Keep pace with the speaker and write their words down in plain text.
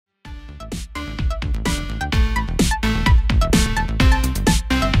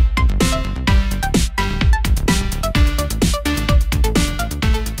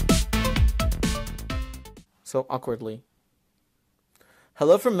so awkwardly.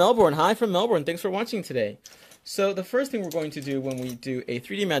 Hello from Melbourne. Hi from Melbourne. Thanks for watching today. So the first thing we're going to do when we do a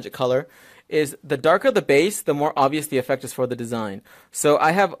 3D Magic color is the darker the base, the more obvious the effect is for the design. So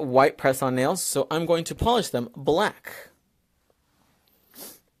I have white press-on nails, so I'm going to polish them black.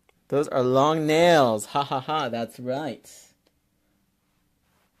 Those are long nails. Ha ha ha, that's right.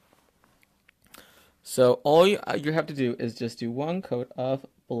 So all you have to do is just do one coat of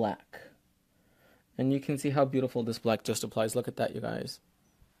black. And you can see how beautiful this black just applies. Look at that, you guys.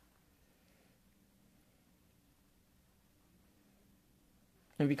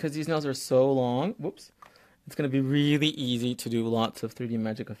 And because these nails are so long, whoops, it's going to be really easy to do lots of 3D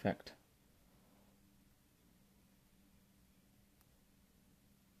Magic effect.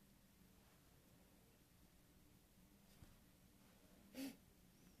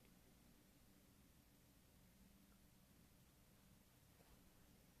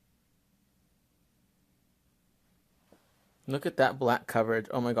 Look at that black coverage.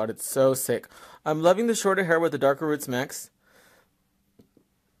 Oh my god, it's so sick. I'm loving the shorter hair with the darker roots mix.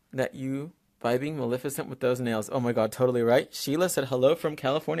 That you vibing Maleficent with those nails. Oh my god, totally right. Sheila said hello from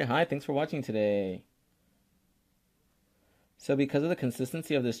California. Hi, thanks for watching today. So because of the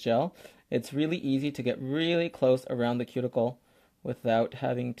consistency of this gel, it's really easy to get really close around the cuticle without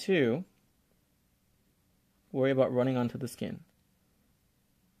having to worry about running onto the skin.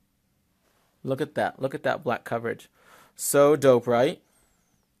 Look at that. Look at that black coverage. So dope, right?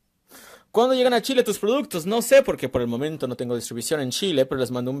 ¿Cuándo llegan a Chile tus productos? No sé porque por el momento no tengo distribución en Chile, pero les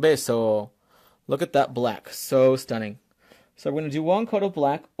mando un beso. Look at that black. So stunning. So we're going to do one coat of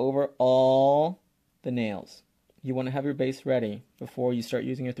black over all the nails. You want to have your base ready before you start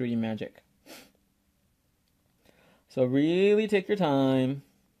using your 3D Magic. So really take your time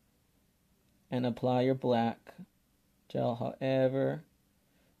and apply your black gel however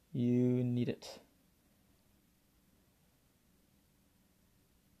you need it.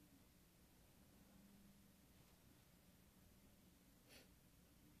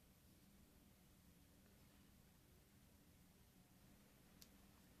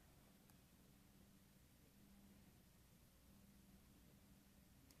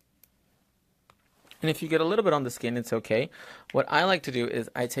 And if you get a little bit on the skin, it's okay. What I like to do is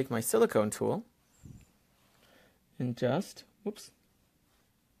I take my silicone tool and just, whoops,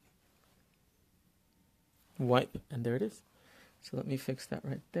 wipe, and there it is. So let me fix that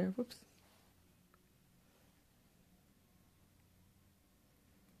right there, whoops.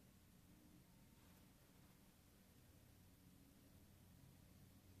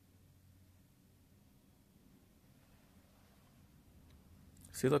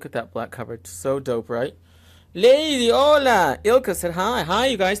 See, look at that black coverage. So dope, right? Lady, hola! Ilka said hi. Hi,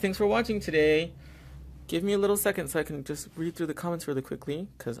 you guys. Thanks for watching today. Give me a little second so I can just read through the comments really quickly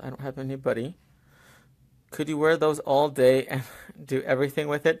because I don't have anybody. Could you wear those all day and do everything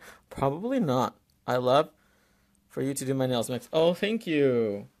with it? Probably not. I love for you to do my nails next. Oh, thank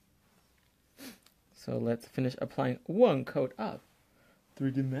you. So let's finish applying one coat of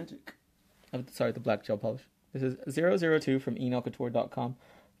 3D Magic. Sorry, the black gel polish. This is 002 from enailcouture.com.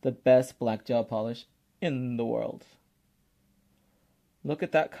 The best black gel polish in the world. Look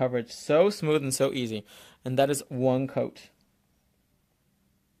at that coverage. So smooth and so easy. And that is one coat.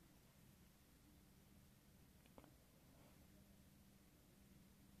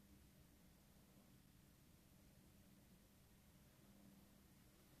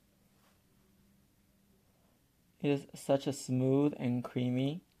 It is such a smooth and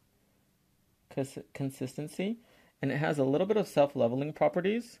creamy consistency, and it has a little bit of self-leveling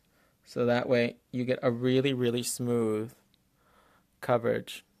properties, so that way you get a really, really smooth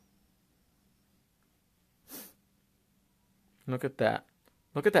coverage. Look at that.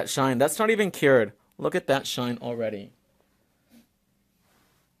 Look at that shine. That's not even cured. Look at that shine already.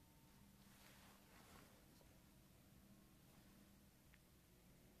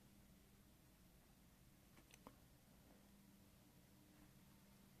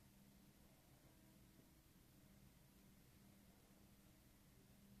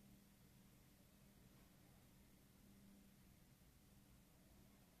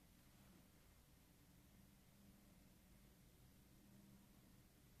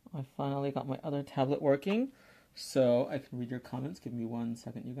 I finally got my other tablet working, so I can read your comments. Give me 1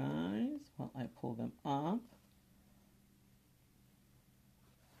 second, you guys, while I pull them up.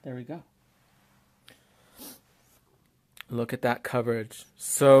 There we go. Look at that coverage.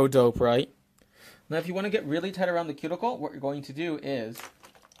 So dope, right? Now, if you want to get really tight around the cuticle, what you're going to do is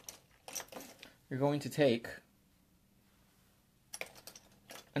you're going to take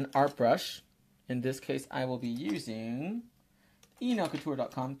an art brush. In this case, I will be using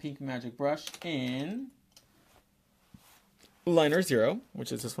enailcouture.com Pink Magic Brush in liner 0,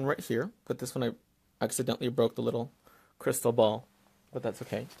 which is this one right here. But this one I accidentally broke the little crystal ball, but that's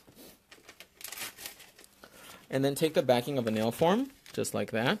okay. And then take the backing of a nail form, just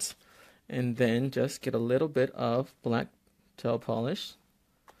like that. And then just get a little bit of black gel polish.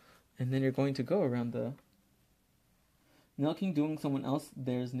 And then you're going to go around the Nail King doing someone else,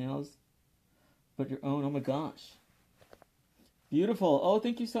 there's nails, but your own. Oh my gosh. Beautiful. Oh,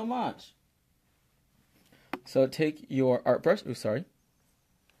 thank you so much. So take your art brush. Oh, sorry.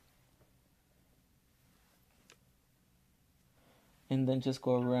 And then just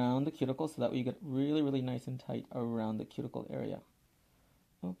go around the cuticle so that way you get really, really nice and tight around the cuticle area.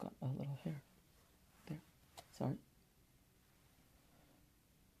 Oh, got a little hair. There. Sorry.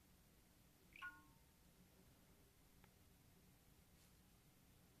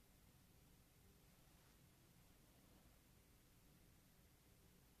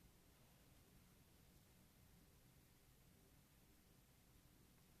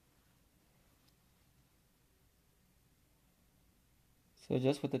 So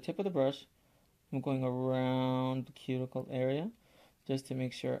just with the tip of the brush, I'm going around the cuticle area just to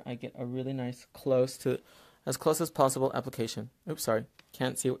make sure I get a really nice as close as possible application. Oops, sorry.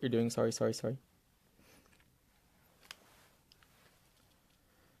 Can't see what you're doing. Sorry. So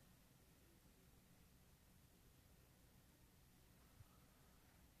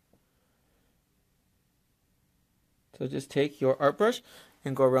just take your art brush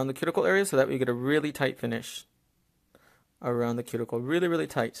and go around the cuticle area so that we get a really tight finish around the cuticle. Really, really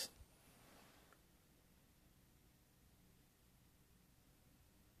tight.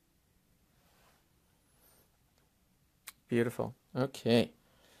 Beautiful. Okay.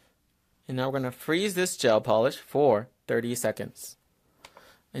 And now we're going to freeze this gel polish for 30 seconds.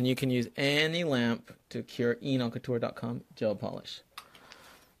 And you can use any lamp to cure enonCouture.com gel polish.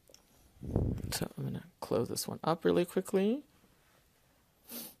 So I'm going to close this one up really quickly.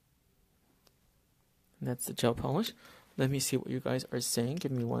 And that's the gel polish. Let me see what you guys are saying.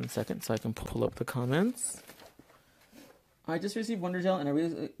 Give me 1 second so I can pull up the comments. I just received Wonder Gel and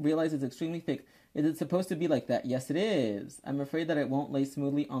I realize it's extremely thick. Is it supposed to be like that? Yes, it is. I'm afraid that it won't lay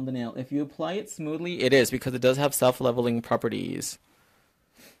smoothly on the nail. If you apply it smoothly, it is, because it does have self-leveling properties.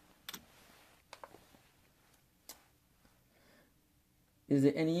 Is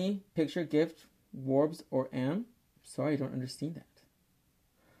it any picture, gift, warbs, or am? Sorry, I don't understand that.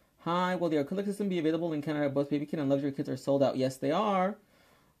 Hi, will the acrylic system be available in Canada? Both baby kit and luxury kits are sold out. Yes, they are.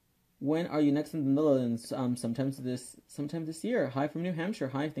 When are you next in the Netherlands? Sometime this year. Hi from New Hampshire.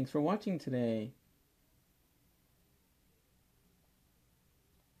 Hi, thanks for watching today.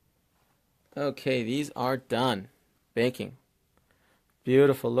 Okay, these are done. Baking.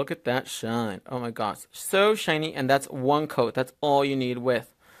 Beautiful. Look at that shine. Oh my gosh. So shiny, and that's one coat. That's all you need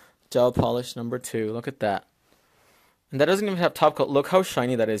with gel polish number 2. Look at that. And that doesn't even have top coat. Look how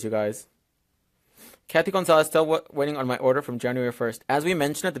shiny that is, you guys. Kathy Gonzalez, still waiting on my order from January 1st. As we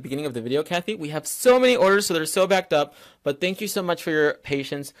mentioned at the beginning of the video, Kathy, we have so many orders, so they're so backed up. But thank you so much for your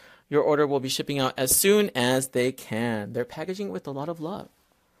patience. Your order will be shipping out as soon as they can. They're packaging with a lot of love.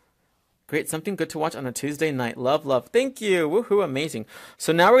 Great, something good to watch on a Tuesday night. Love, love. Thank you. Woohoo, amazing.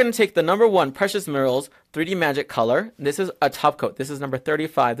 So now we're going to take the number 1 Precious Minerals 3D Magic color. This is a top coat. This is number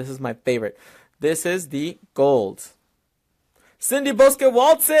 35. This is my favorite. This is the gold. Cindy Bosque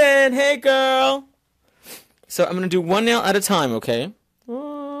Walton. Hey, girl. So I'm going to do one nail at a time, okay?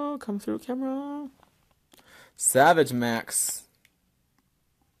 Oh, come through, camera. Savage Max.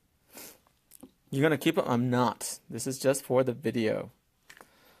 You're going to keep it? I'm not. This is just for the video.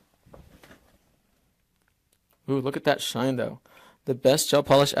 Ooh, look at that shine, though. The best gel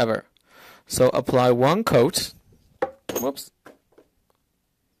polish ever. So apply 1 coat. Whoops.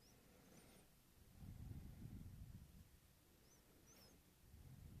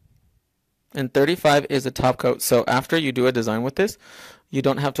 And 35 is a top coat. So after you do a design with this, you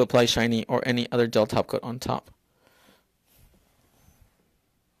don't have to apply shiny or any other gel top coat on top.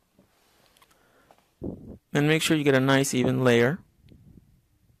 And make sure you get a nice even layer.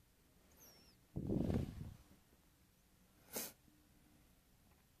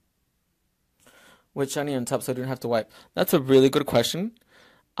 With shiny on top so you don't have to wipe. That's a really good question.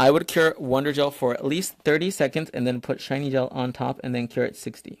 I would cure Wonder Gel for at least 30 seconds and then put shiny gel on top and then cure it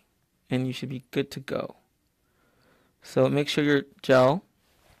 60. And you should be good to go. So make sure your gel,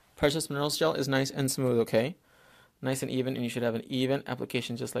 Precious Minerals gel, is nice and smooth, okay? Nice and even, and you should have an even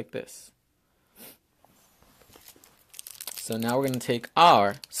application just like this. So now we're going to take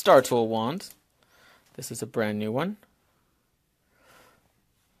our Star Tool wand. This is a brand new one.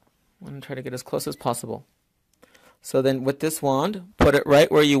 I'm going to try to get as close as possible. So then with this wand, put it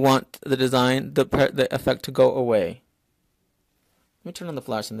right where you want the design, the effect to go away. Let me turn on the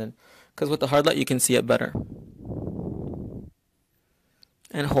flash and then, because with the hard light you can see it better.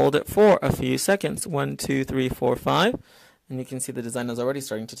 And hold it for a few seconds. 1, 2, 3, 4, 5. And you can see the design is already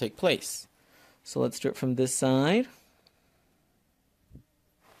starting to take place. So let's do it from this side.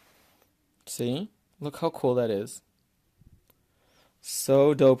 See? Look how cool that is.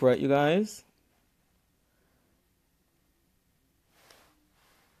 So dope, right, you guys?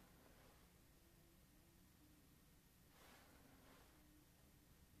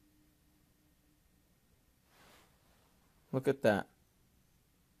 Look at that.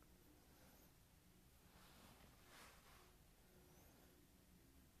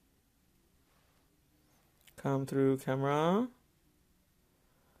 Come through, camera.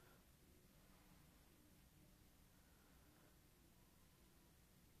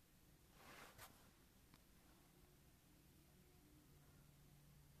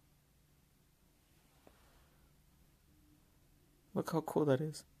 Look how cool that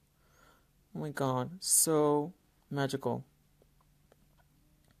is. Oh my god, so magical.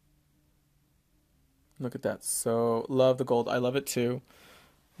 Look at that. So, love the gold. I love it too.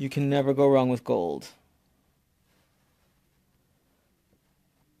 You can never go wrong with gold.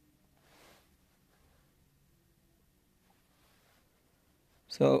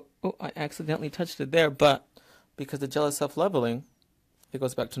 So, oh, I accidentally touched it there, but because the gel is self-leveling, it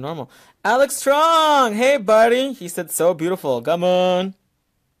goes back to normal. Alex Strong! Hey, buddy! He said so beautiful. Come on!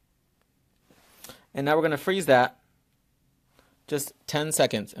 And now we're going to freeze that just 10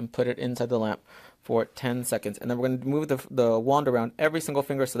 seconds and put it inside the lamp for 10 seconds. And then we're going to move the wand around every single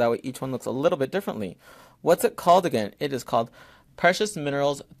finger so that way each one looks a little bit differently. What's it called again? It is called Precious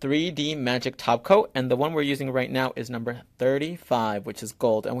Minerals 3D Magic Top Coat. And the one we're using right now is number 35, which is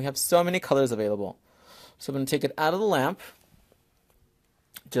gold. And we have so many colors available. So I'm going to take it out of the lamp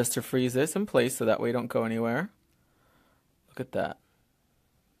just to freeze this in place so that way it don't go anywhere. Look at that.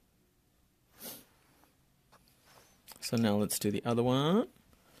 So now let's do the other one.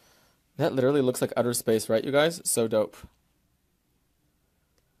 That literally looks like outer space, right, you guys? So dope.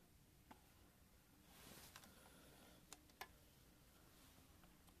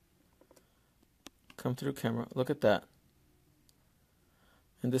 Come through camera. Look at that.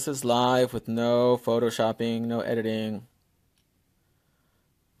 And this is live with no photoshopping, no editing.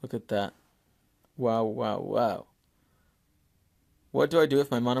 Look at that. Wow, wow, wow. What do I do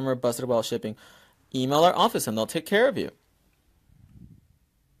if my monomer busted while shipping? Email our office and they'll take care of you.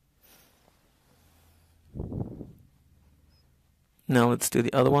 Now let's do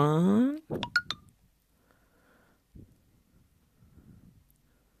the other one.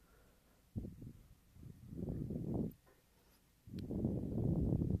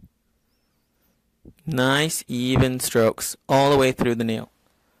 Nice even strokes all the way through the nail.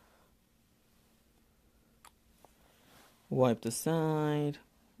 Wipe the side,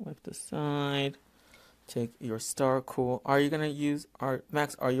 wipe the side. Take your Star Cool. Are you going to use,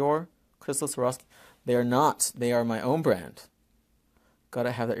 Max, are your Crystal Swarovski? They are not. They are my own brand.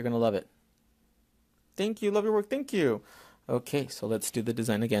 Gotta have that. You're going to love it. Thank you. Love your work. Thank you. Okay, so let's do the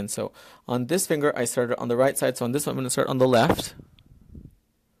design again. So on this finger, I started on the right side. So on this one, I'm going to start on the left.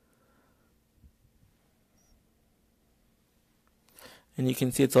 And you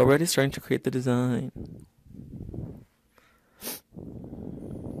can see it's already starting to create the design.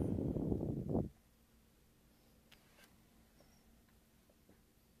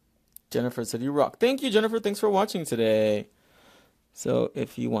 Jennifer said, you rock. Thank you, Jennifer. Thanks for watching today. So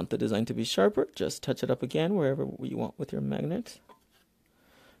if you want the design to be sharper, just touch it up again wherever you want with your magnet.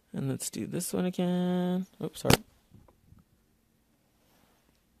 And let's do this one again. Oops, sorry.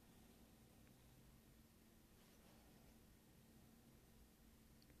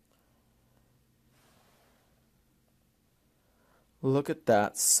 Look at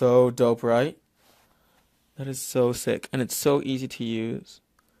that. So dope, right? That is so sick. And it's so easy to use.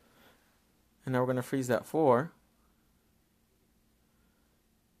 And now we're going to freeze that for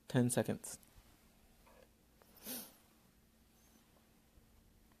 10 seconds.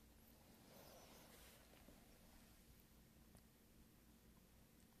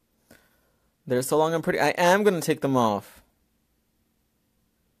 They're so long and pretty. I am going to take them off.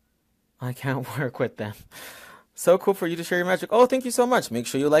 I can't work with them. So cool for you to share your magic. Oh, thank you so much. Make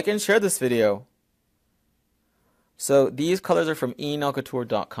sure you like and share this video. So these colors are from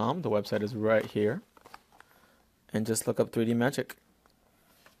enailcouture.com. The website is right here. And just look up 3D Magic.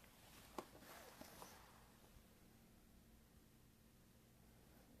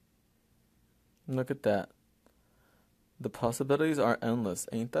 Look at that. The possibilities are endless.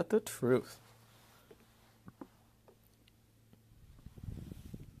 Ain't that the truth?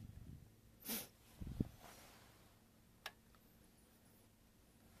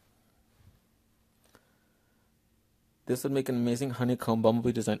 This would make an amazing honeycomb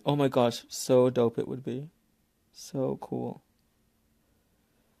bumblebee design. Oh my gosh, so dope it would be. So cool.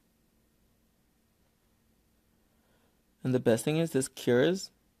 And the best thing is this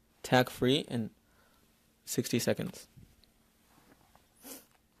cures tag free in 60 seconds.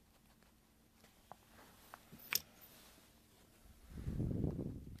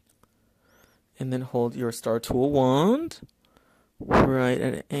 And then hold your star tool wand right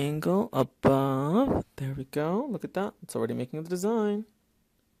at an angle above. There we go. Look at that. It's already making the design.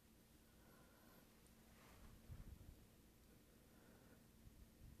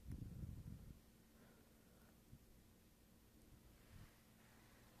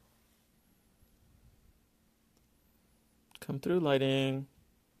 Come through, lighting.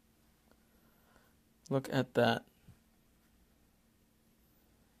 Look at that.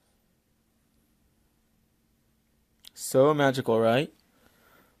 So magical, right?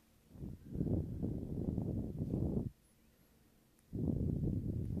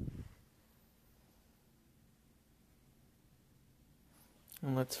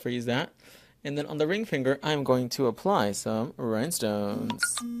 And let's freeze that. And then on the ring finger, I'm going to apply some rhinestones.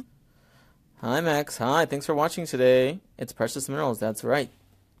 Hi, Max. Hi, thanks for watching today. It's Precious Minerals, that's right.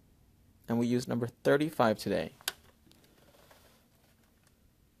 And we used number 35 today.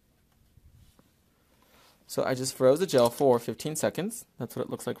 So I just froze the gel for 15 seconds. That's what it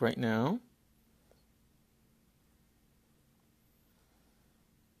looks like right now.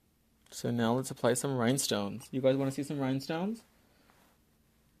 So now let's apply some rhinestones. You guys want to see some rhinestones?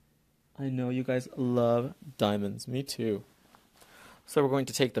 I know you guys love diamonds. Me too. So we're going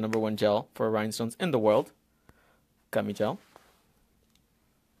to take the number 1 gel for rhinestones in the world, gummy gel.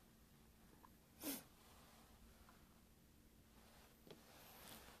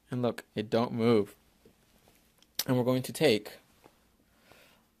 And look, it don't move. And we're going to take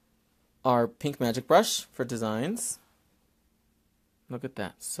our pink magic brush for designs. Look at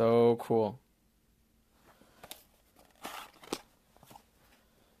that, so cool.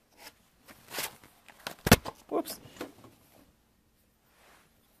 Whoops.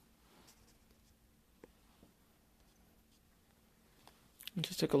 And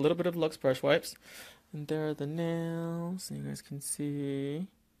just take a little bit of Lux brush wipes. And there are the nails, so you guys can see.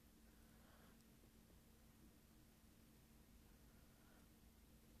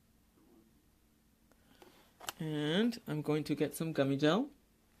 And I'm going to get some gummy gel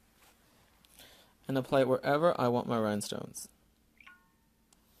and apply it wherever I want my rhinestones.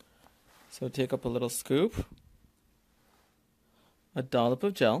 So take up a little scoop, a dollop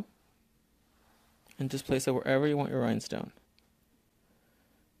of gel, and just place it wherever you want your rhinestone.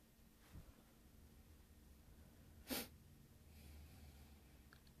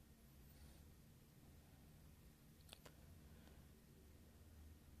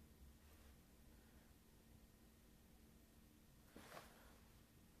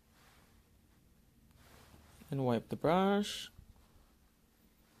 And wipe the brush.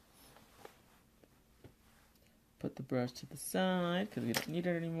 Put the brush to the side because we don't need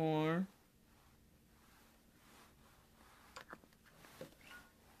it anymore.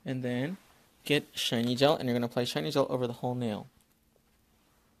 And then get shiny gel, and you're going to apply shiny gel over the whole nail.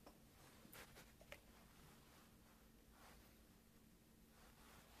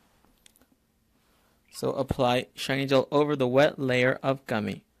 So apply shiny gel over the wet layer of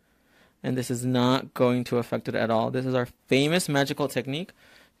gummy. And this is not going to affect it at all. This is our famous magical technique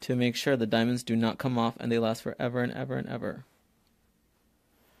to make sure the diamonds do not come off and they last forever and ever and ever.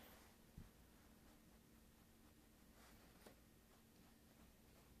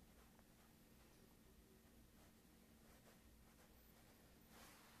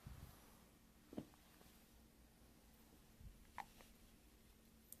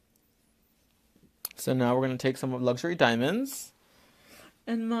 So now we're going to take some of luxury diamonds.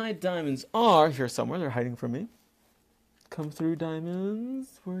 And my diamonds are here somewhere. They're hiding from me. Come through,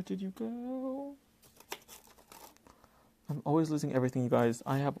 diamonds. Where did you go? I'm always losing everything, you guys.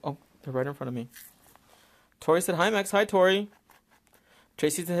 Oh, they're right in front of me. Tori said, hi, Max. Hi, Tori.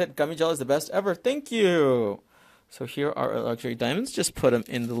 Tracy said, gummy gel is the best ever. Thank you. So here are our luxury diamonds. Just put them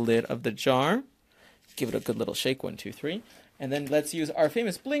in the lid of the jar. Give it a good little shake. 1, 2, 3. And then let's use our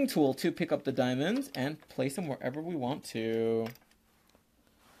famous bling tool to pick up the diamonds and place them wherever we want to.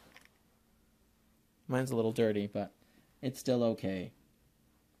 Mine's a little dirty, but it's still okay.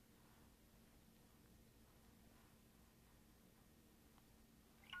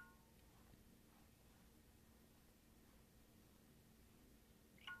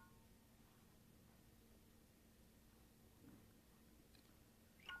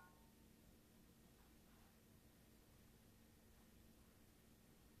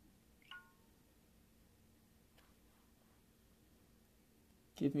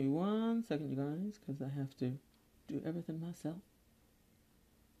 Give me 1 second, you guys, because I have to do everything myself.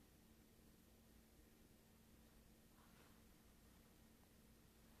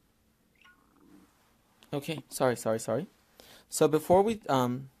 Okay, sorry. So before we,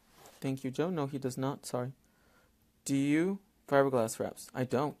 thank you, Joe. No, he does not, sorry. Do you fiberglass wraps? I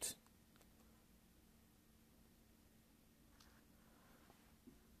don't.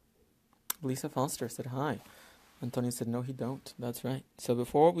 Lisa Foster said hi. Antonio said no, he don't. That's right. So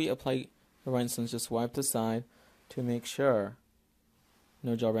before we apply the rhinestones, just wipe the side to make sure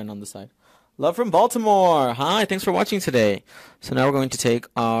no gel ran on the side. Love from Baltimore. Hi, thanks for watching today. So now we're going to take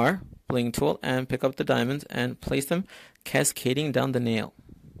our bling tool and pick up the diamonds and place them cascading down the nail.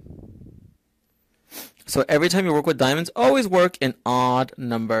 So every time you work with diamonds, always work in odd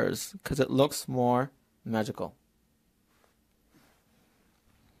numbers because it looks more magical.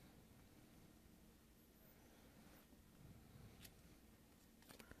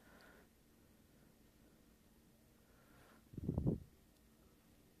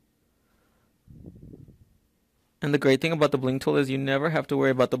 And the great thing about the bling tool is you never have to worry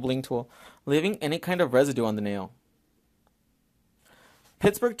about the bling tool leaving any kind of residue on the nail.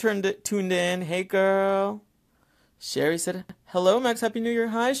 Pittsburgh tuned in. Hey, girl. Sherry said, hello, Max. Happy New Year.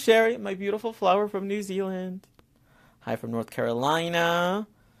 Hi, Sherry, my beautiful flower from New Zealand. Hi from North Carolina.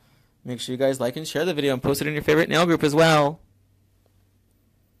 Make sure you guys like and share the video and post it in your favorite nail group as well.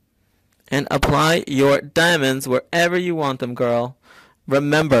 And apply your diamonds wherever you want them, girl.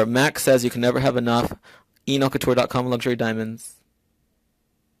 Remember, Max says you can never have enough enailcouture.com luxury diamonds.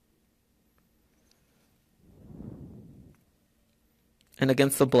 And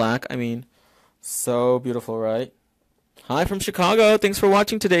against the black, I mean, so beautiful, right? Hi from Chicago. Thanks for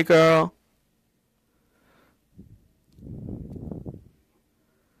watching today, girl.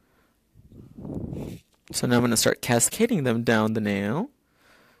 So now I'm going to start cascading them down the nail.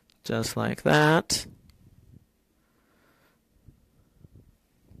 Just like that.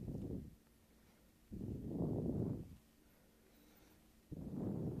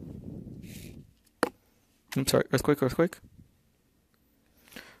 I'm sorry, earthquake.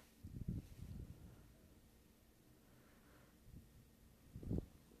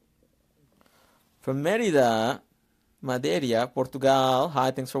 From Mérida, Madeira, Portugal.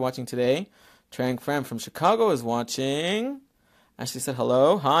 Hi, thanks for watching today. Trang Fram from Chicago is watching. Ashley said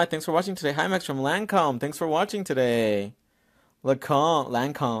hello. Hi, thanks for watching today. Hi, Max from Lancome. Thanks for watching today.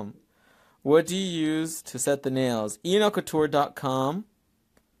 Lancome. What do you use to set the nails? enailcouture.com.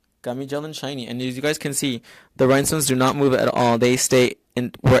 Gummy gel and shiny. And as you guys can see, the rhinestones do not move at all. They stay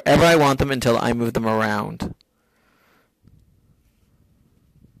in wherever I want them until I move them around.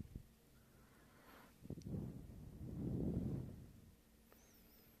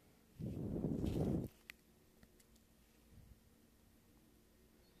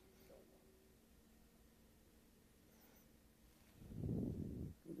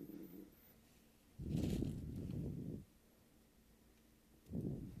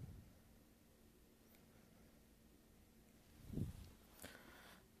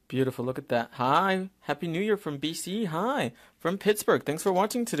 Beautiful, look at that. Hi, Happy New Year from BC. Hi, from Pittsburgh. Thanks for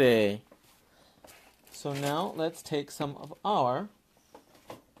watching today. So now let's take some of our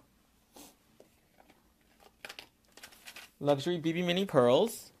luxury BB mini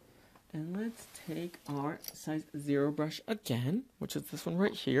pearls. And let's take our size 0 brush again, which is this one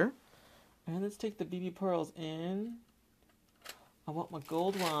right here. And let's take the BB pearls in. I want my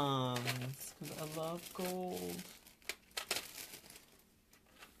gold ones, because I love gold.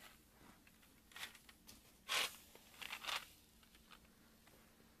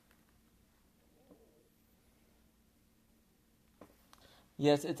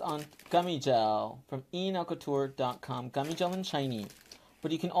 Yes, it's on Gummy Gel from enailcouture.com. Gummy Gel and shiny.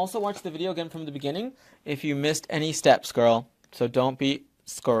 But you can also watch the video again from the beginning if you missed any steps, girl. So don't be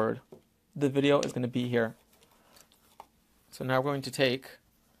scared. The video is going to be here. So now we're going to take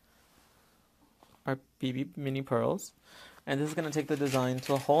our BB mini pearls. And this is going to take the design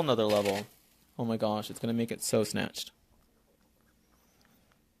to a whole nother level. Oh my gosh, it's going to make it so snatched.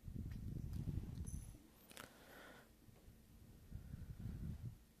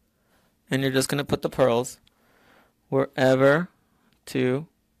 And you're just going to put the pearls wherever to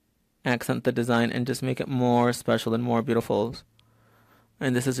accent the design and just make it more special and more beautiful.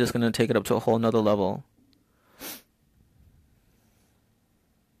 And this is just going to take it up to a whole nother level.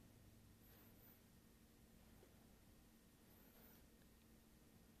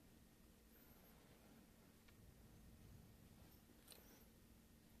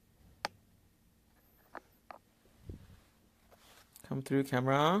 Come through,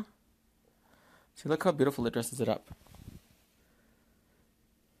 camera. See, look how beautiful it dresses it up.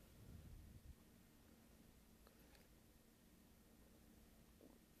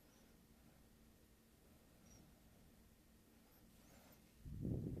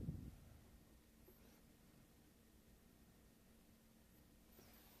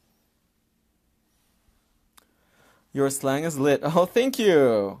 Your slang is lit. Oh, thank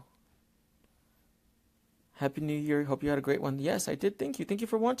you. Happy New Year. Hope you had a great one. Yes, I did. Thank you. Thank you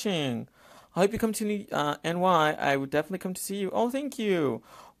for watching. I hope you come to NY. I would definitely come to see you. Oh, thank you.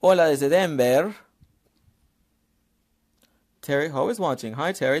 Hola desde Denver. Terry Ho is watching.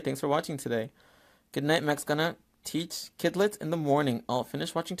 Hi, Terry. Thanks for watching today. Good night, Max. Gonna teach kidlets in the morning. I'll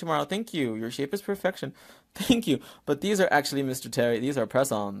finish watching tomorrow. Thank you. Your shape is perfection. Thank you. But these are actually, Mr. Terry, these are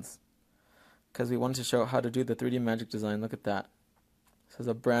press-ons. Because we wanted to show how to do the 3D magic design. Look at that. This is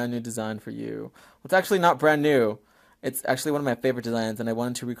a brand new design for you. Well, it's actually not brand new. It's actually one of my favorite designs, and I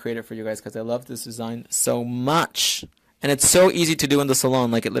wanted to recreate it for you guys because I love this design so much. And it's so easy to do in the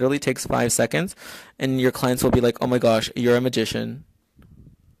salon. Like, it literally takes 5 seconds, and your clients will be like, oh my gosh, you're a magician.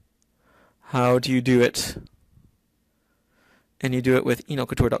 How do you do it? And you do it with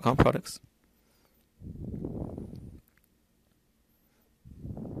enocouture.com products.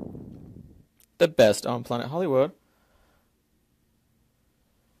 The best on planet Hollywood.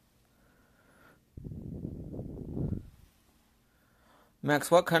 Max,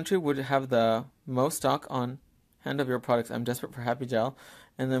 what country would have the most stock on hand of your products? I'm desperate for Happy Gel,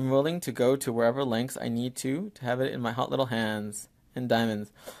 and I'm willing to go to wherever lengths I need to have it in my hot little hands and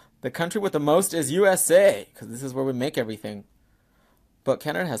diamonds. The country with the most is USA, because this is where we make everything. But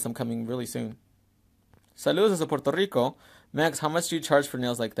Canada has some coming really soon. Saludos desde Puerto Rico. Max, how much do you charge for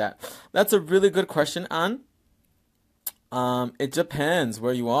nails like that? That's a really good question, Anne. It depends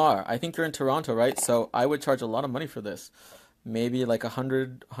where you are. I think you're in Toronto, right? So I would charge a lot of money for this. Maybe like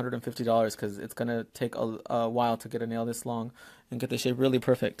 $150 because it's going to take a while to get a nail this long and get the shape really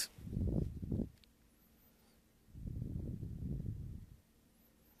perfect.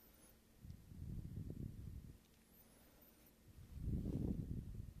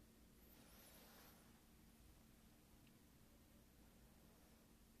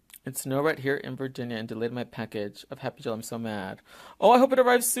 It snowed right here in Virginia and delayed my package of Happy Gel. I'm so mad. Oh, I hope it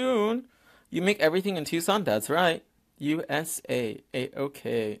arrives soon. You make everything in Tucson? That's right. USA.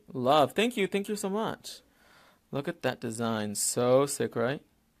 A-OK. Love. Thank you. Thank you so much. Look at that design. So sick, right?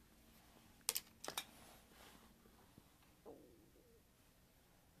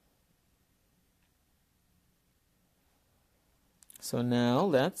 So now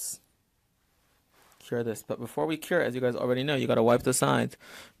let's cure this. But before we cure, as you guys already know, you got to wipe the sides.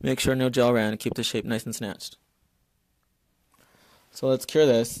 Make sure no gel ran. Keep the shape nice and snatched. So let's cure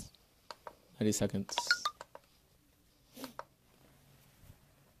this. 90 seconds.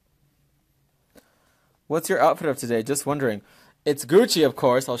 What's your outfit of today? Just wondering. It's Gucci, of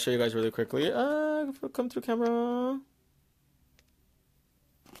course. I'll show you guys really quickly. Come through camera.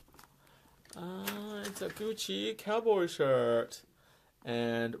 It's a Gucci cowboy shirt.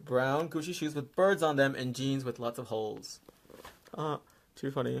 And brown Gucci shoes with birds on them and jeans with lots of holes. Too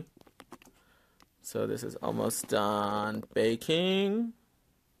funny. So this is almost done baking.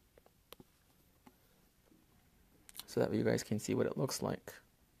 So that you guys can see what it looks like.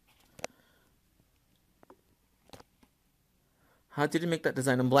 How did you make that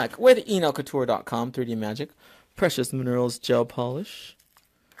design in black? With enocouture.com 3D Magic. Precious Minerals Gel Polish.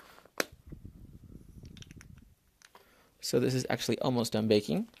 So this is actually almost done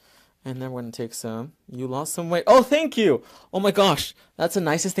baking. And then we're going to take some. You lost some weight. Oh, thank you. Oh my gosh. That's the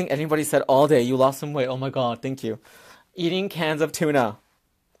nicest thing anybody said all day. You lost some weight. Oh my god. Thank you. Eating cans of tuna.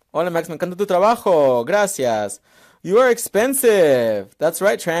 Hola Max, me encanta tu trabajo. Gracias. You are expensive. That's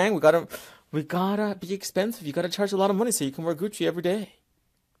right, Trang. We gotta be expensive. You gotta charge a lot of money so you can wear Gucci every day.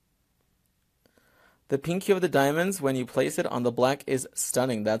 The pink hue of the diamonds when you place it on the black is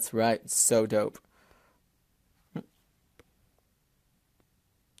stunning. That's right. So dope.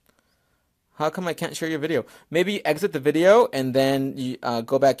 How come I can't share your video? Maybe you exit the video and then you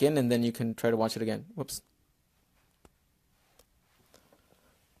go back in and then you can try to watch it again. Whoops.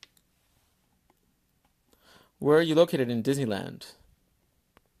 Where are you located in Disneyland?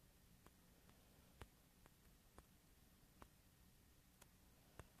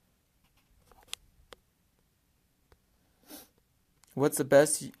 What's the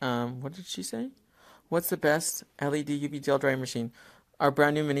best, what did she say? What's the best LED UV gel drying machine? Our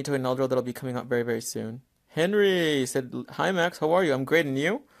brand new mini toy Neldro that'll be coming out very, very soon. Henry said, hi Max, how are you? I'm great, and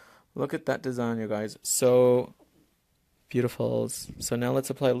you? Look at that design, you guys. So beautiful. So now let's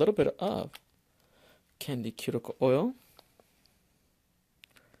apply a little bit of candy cuticle oil.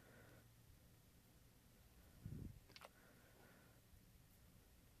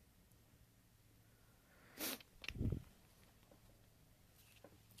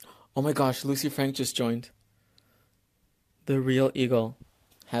 Oh my gosh, Lucy Frank just joined. The real eagle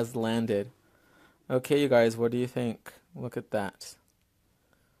has landed. Okay, you guys, what do you think? Look at that.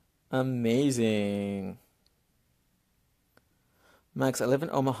 Amazing. Max, I live in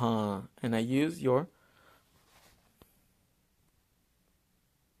Omaha, and I use your...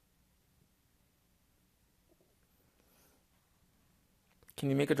 Can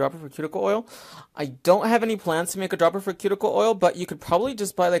you make a dropper for cuticle oil? I don't have any plans to make a dropper for cuticle oil, but you could probably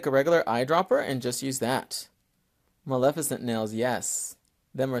just buy like a regular eyedropper and just use that. Maleficent nails, yes.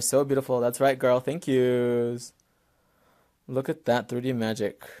 Them are so beautiful. That's right, girl. Thank yous. Look at that 3D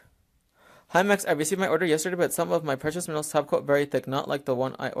magic. Hi, Max. I received my order yesterday, but some of my precious minerals top coat very thick, not like the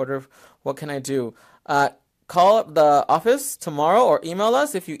one I ordered. What can I do? Call up the office tomorrow or email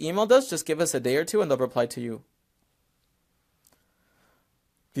us. If you emailed us, just give us a day or two and they'll reply to you.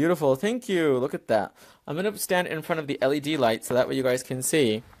 Beautiful. Thank you. Look at that. I'm going to stand in front of the LED light so that way you guys can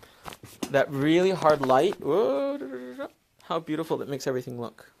see that really hard light. Whoa, how beautiful that makes everything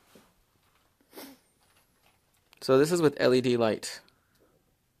look. So this is with LED light.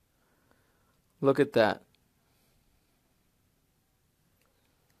 Look at that.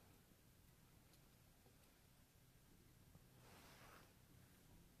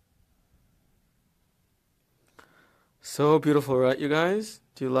 So beautiful, right, you guys?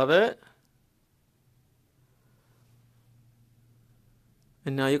 Do you love it?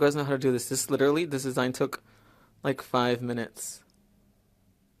 And now you guys know how to do this. This design took like 5 minutes.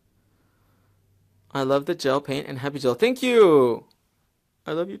 I love the gel paint and happy gel. Thank you!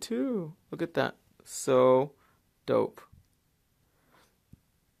 I love you too. Look at that. So dope.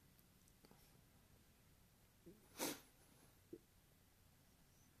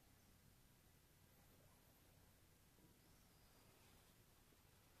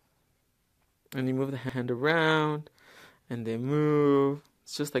 And you move the hand around, and they move.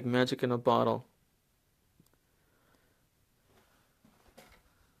 It's just like magic in a bottle.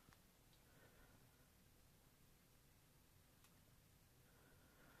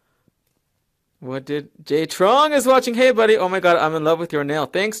 What did Jay Trong is watching? Hey, buddy. Oh my God, I'm in love with your nail.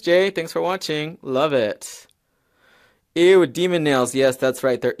 Thanks, Jay. Thanks for watching. Love it. Ew, demon nails. Yes, that's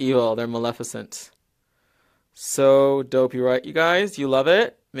right. They're evil. They're maleficent. So dope. You're right, you guys. You love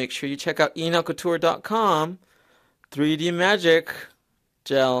it. Make sure you check out enailcouture.com. 3D Magic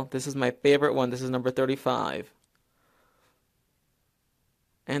Gel. This is my favorite one. This is number 35.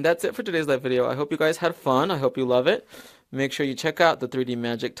 And that's it for today's live video. I hope you guys had fun. I hope you love it. Make sure you check out the 3D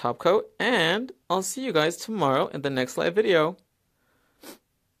Magic top coat. And I'll see you guys tomorrow in the next live video.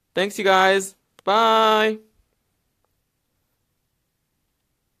 Thanks, you guys. Bye.